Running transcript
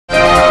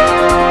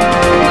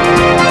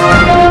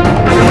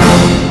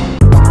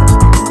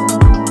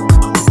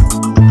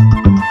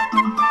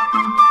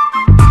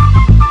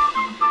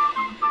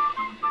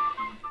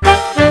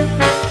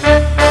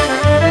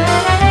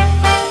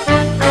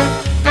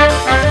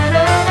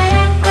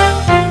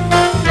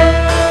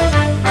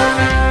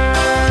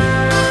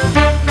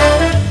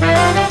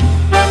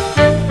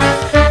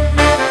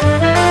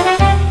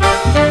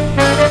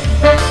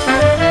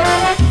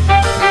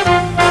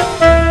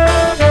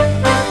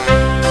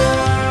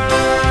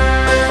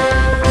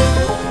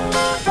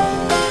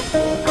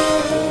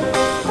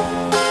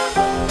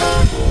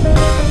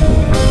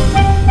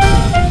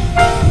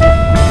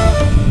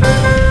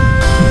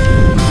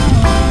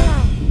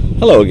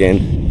Hello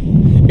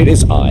again. It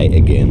is I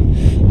again.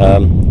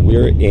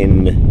 We're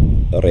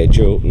in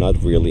Reggio, not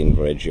really in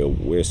Reggio.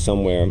 We're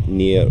somewhere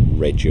near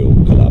Reggio,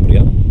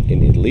 Calabria,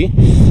 in Italy.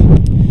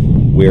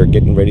 We're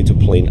getting ready to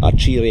play in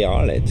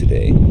Acireale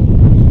today.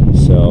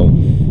 So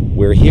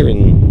we're here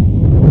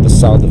in the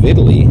south of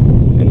Italy,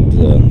 and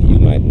you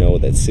might know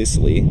that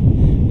Sicily,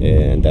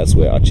 and that's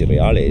where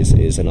Acireale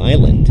is an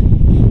island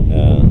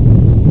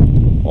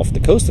off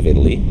the coast of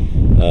Italy.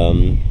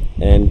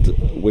 And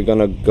we're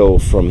gonna go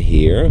from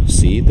here.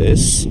 See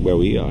this, where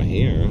we are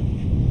here.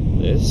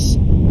 This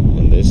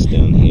and this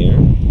down here.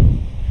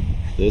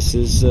 This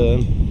is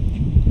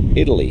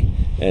Italy,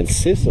 and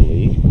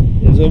Sicily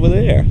is over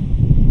there.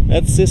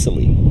 That's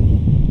Sicily.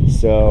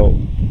 So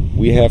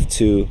we have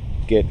to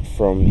get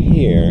from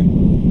here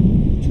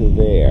to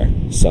there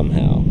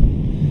somehow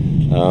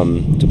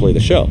to play the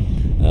show.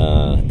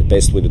 The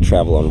best way to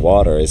travel on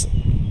water is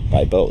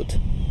by boat.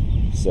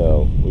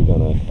 So we're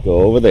gonna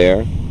go over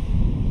there,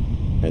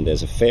 and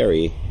there's a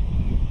ferry,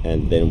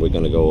 and then we're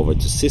gonna go over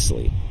to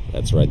Sicily.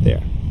 That's right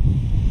there.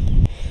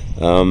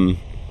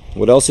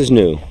 What else is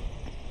new?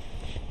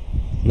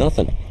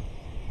 Nothing.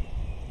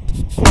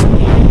 So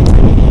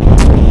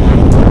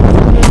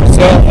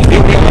I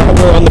think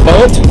we're on the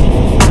boat,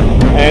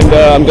 and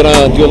I'm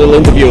gonna do a little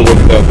interview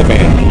with the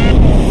band.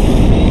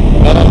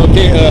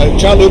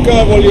 Ciao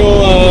Luca,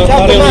 voglio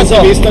fare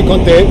un'intervista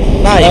con te.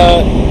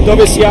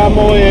 Dove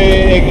siamo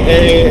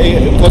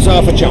e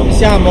cosa facciamo?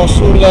 Siamo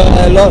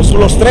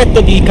sullo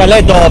stretto di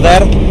Calais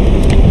Dover,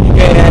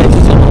 che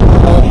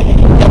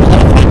andiamo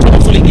dalla Francia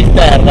verso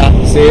l'Inghilterra.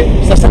 Sì.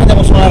 Stasera andiamo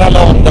a suonare a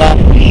Londra,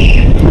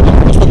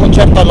 questo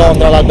concerto a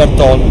Londra all'Albert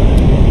Hall.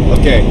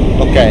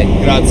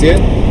 Ok, grazie.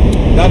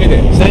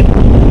 Davide? Sì.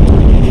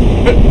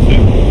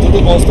 Tutto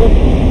a posto?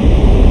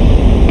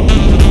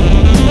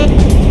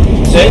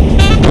 Sì.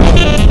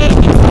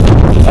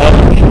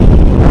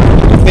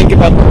 Think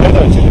about the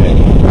weather today.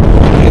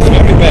 It's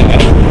very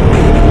bad.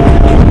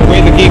 The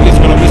way the gig is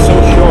going to be so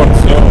short,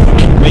 so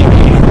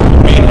maybe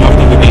rain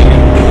after the gig.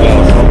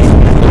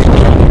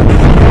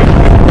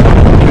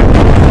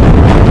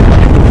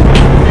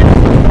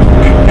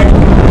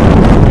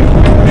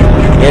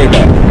 Very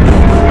bad.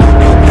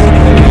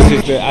 This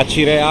is the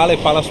Acireale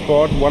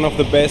Palasport, one of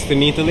the best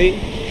in Italy,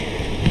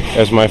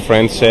 as my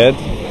friend said,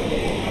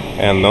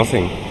 and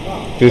nothing.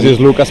 This is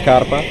Luca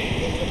Scarpa.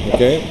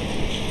 Okay.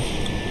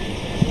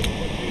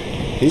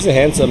 He's a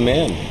handsome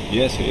man.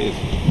 Yes, he is.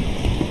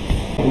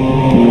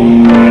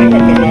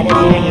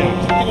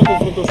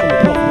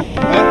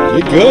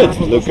 You're good.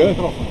 Look good.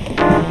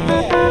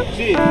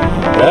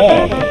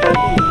 Yeah.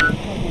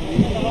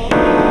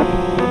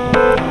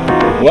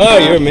 Wow,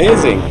 you're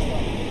amazing.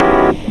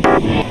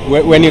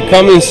 When you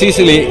come in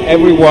Sicily,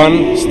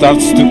 everyone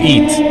starts to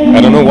eat.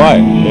 I don't know why.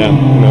 Yeah.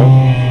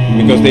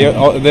 You know,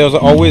 because there's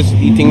always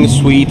eating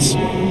sweets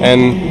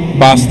and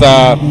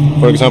pasta,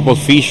 for example,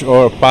 fish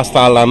or pasta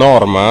alla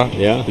norma,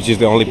 Yeah. which is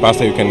the only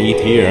pasta you can eat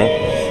here.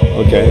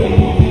 Okay.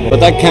 But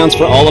that counts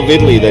for all of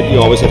Italy, that you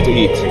always have to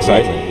eat.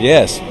 Exactly.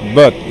 Yes,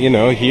 but you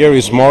know, here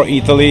is more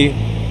Italy.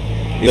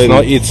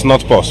 It's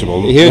not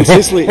possible. Here in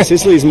Sicily,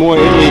 Sicily is more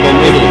Italy than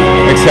Italy.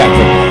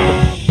 Exactly.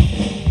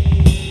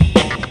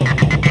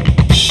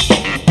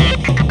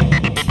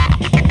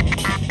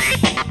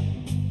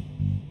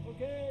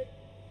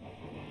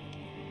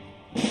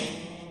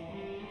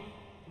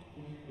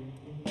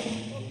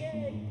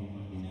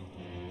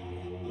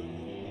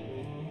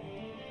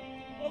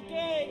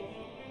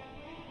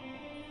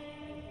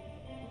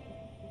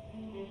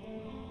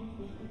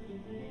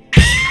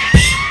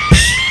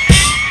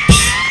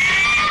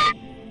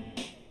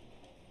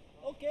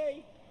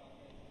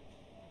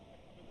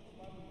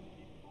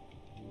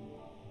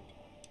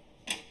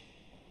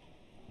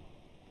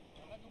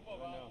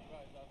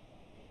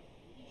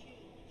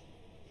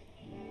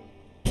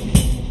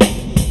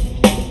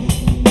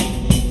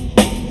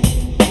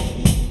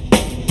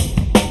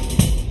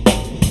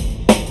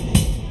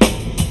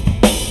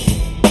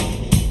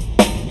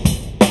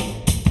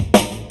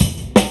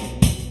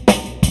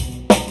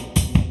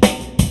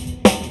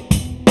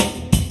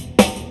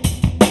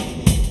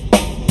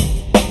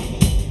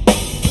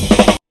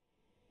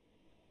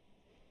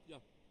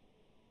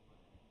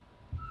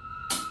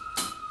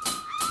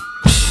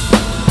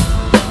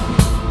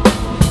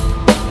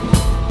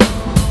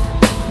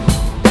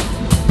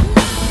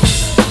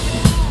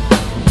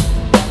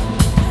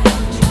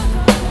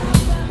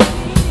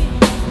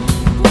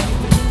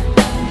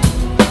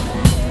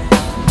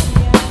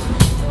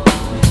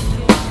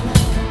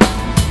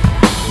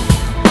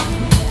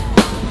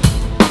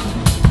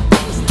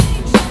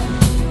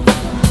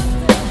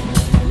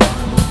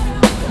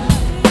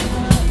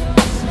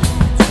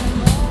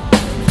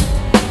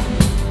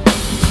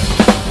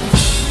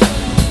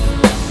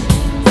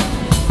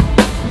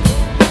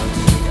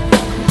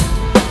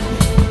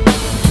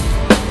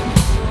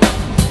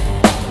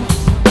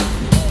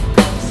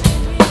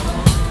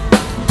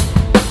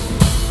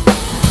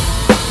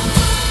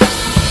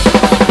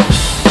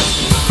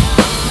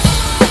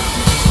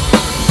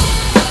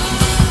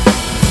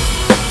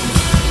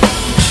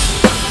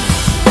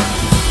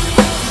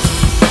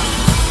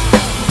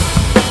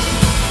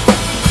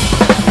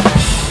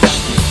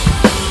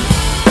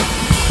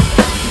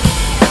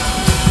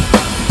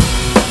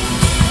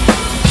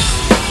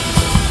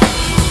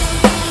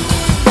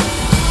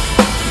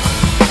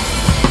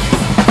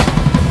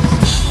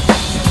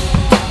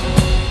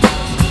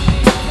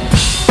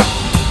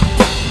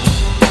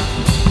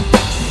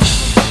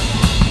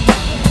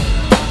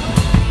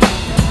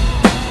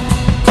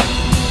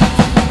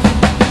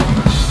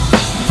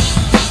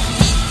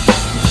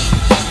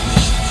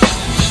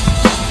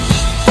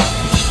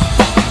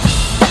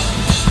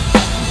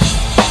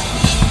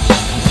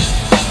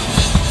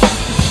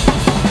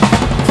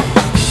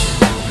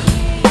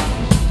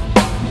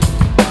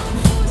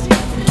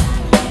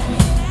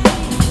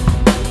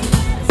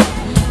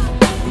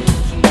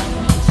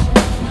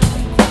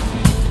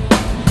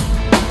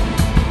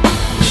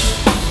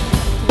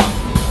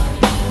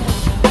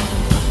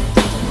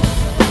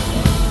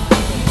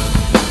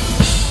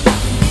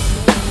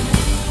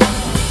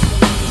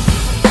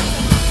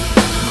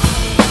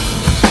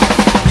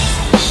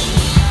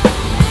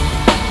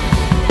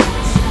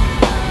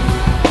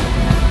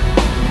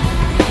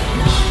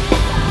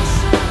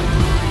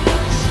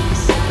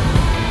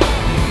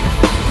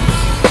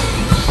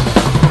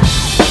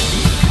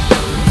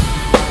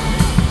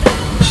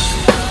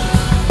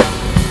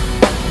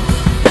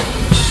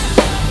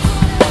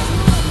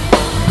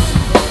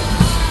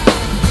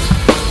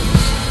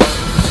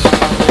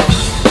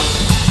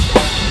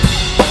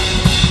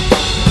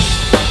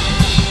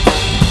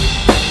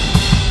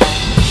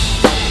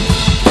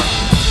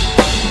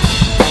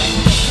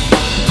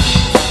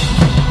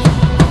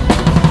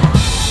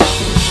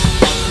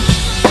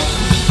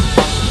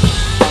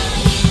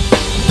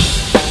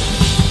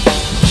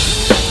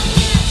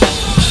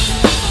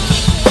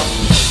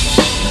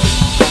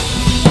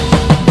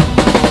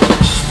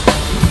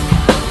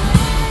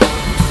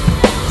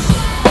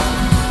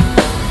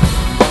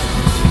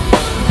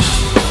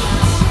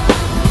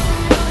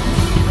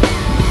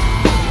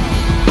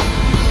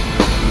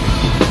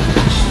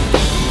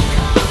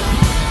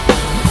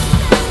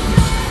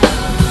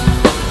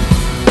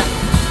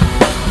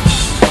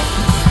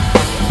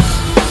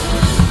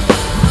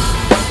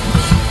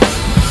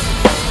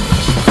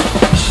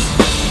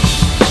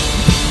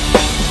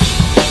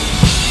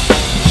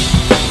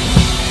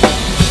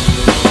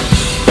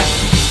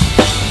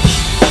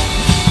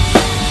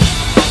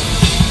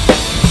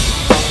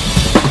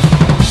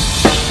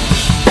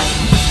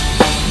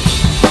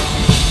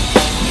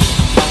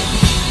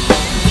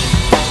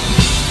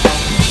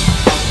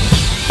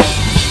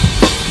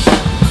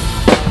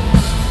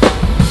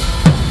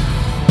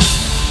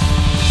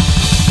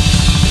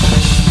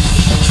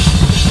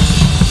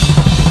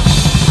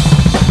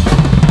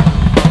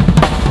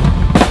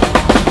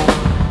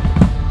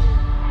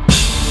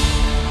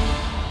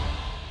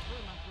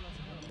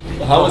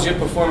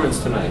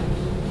 performance tonight?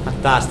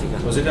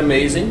 Fantastica. Was it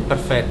amazing?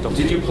 Perfetto.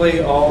 Did you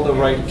play all the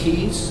right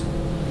keys?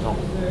 No.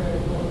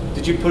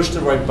 Did you push the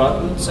right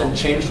buttons and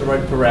change the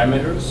right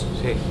parameters?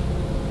 Sì.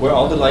 Were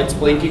all the lights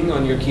blinking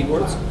on your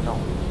keyboards? No.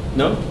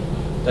 No?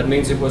 That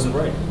means it wasn't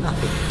right.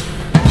 Nothing.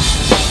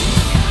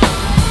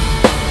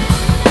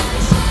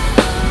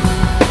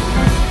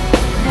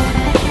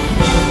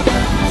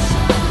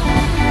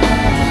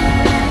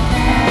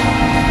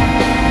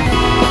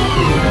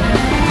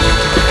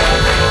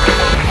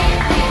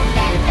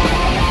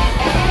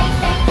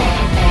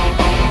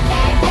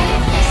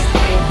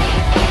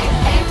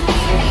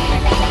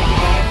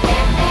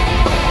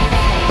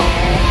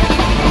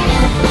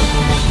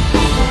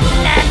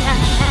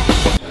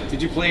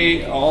 Did you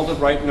play all the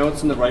right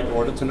notes in the right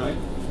order tonight?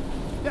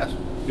 Yes.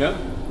 Yeah?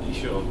 You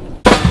sure?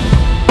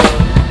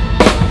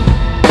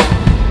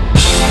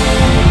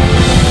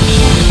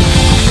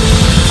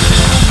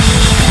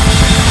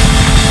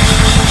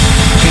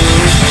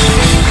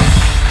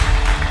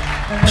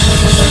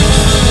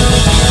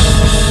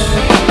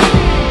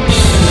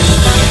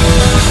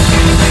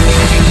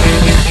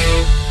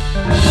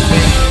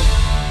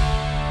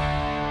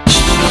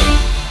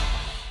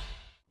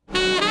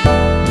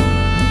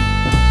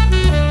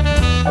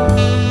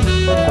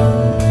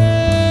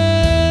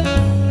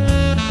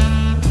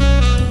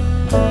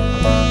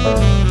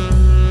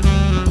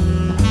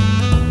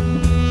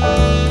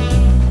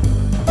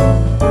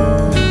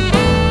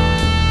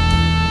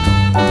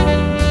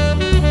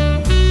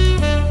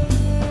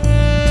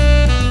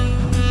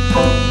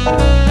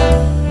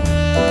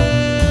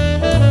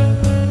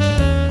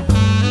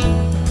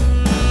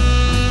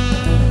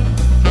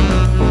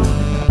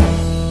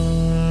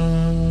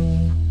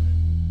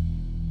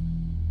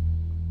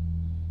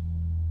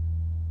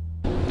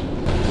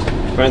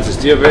 Francis,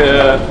 do you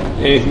have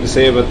anything to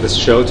say about this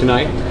show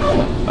tonight?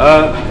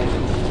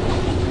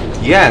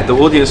 Yeah, the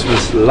audience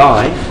was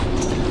live.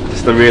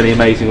 Just a really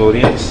amazing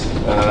audience,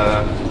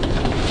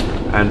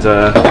 and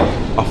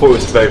I thought it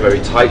was a very, very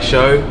tight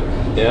show.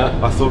 Yeah.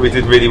 I thought we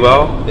did really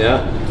well.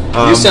 Yeah.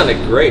 You sounded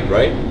great,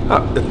 right?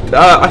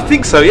 I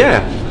think so.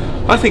 Yeah,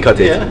 I think I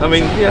did. Yeah. I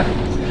mean, yeah.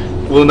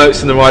 All the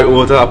notes in the right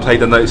order. I played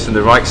the notes in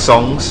the right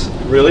songs.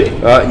 Really?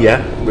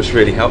 Yeah, which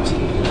really helped.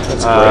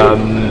 That's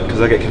great.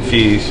 Because I get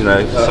confused, you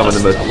know. Some of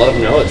them are. A lot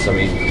of notes. I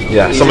mean.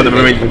 Yeah, some of them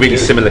are really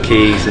similar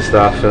keys and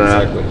stuff.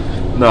 Exactly.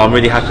 No, I'm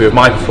really happy with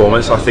my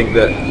performance. I think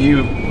that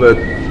you were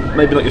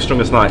maybe not your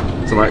strongest night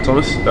tonight,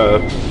 Thomas.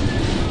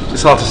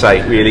 It's hard to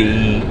say,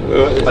 really.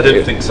 I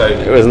don't think so.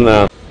 It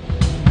wasn't.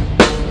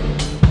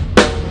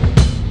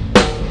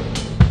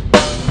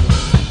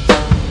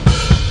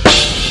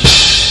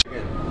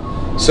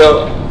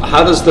 So,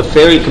 how does the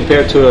ferry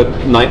compare to a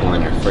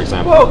nightliner, for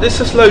example? Well, this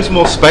has loads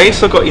more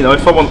space. I've got, you know,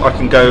 if I want, I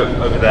can go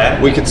over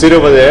there. We could sit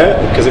over there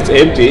because it's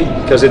empty,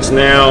 because it's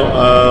now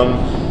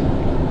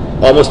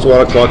almost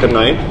 1 o'clock at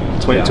night,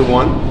 20 to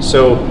 1.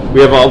 So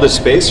we have all this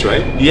space,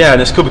 right? Yeah,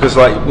 and it's cool because,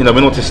 like, you know,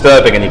 we're not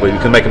disturbing anybody. We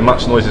can make as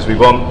much noise as we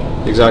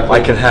want. Exactly.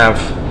 I can have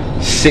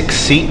 6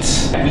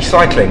 seats.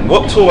 Recycling.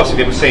 What tour bus have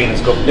you ever seen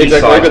that's got recycling?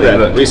 Exactly, look at that.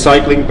 Look.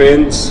 Recycling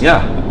bins.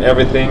 Yeah.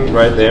 Everything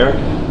right there.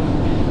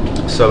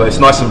 So it's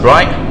nice and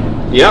bright.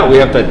 Yeah, we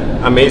have that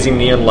amazing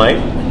neon light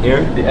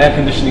here. The air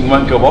conditioning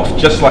won't go off,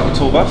 just like a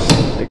tour bus.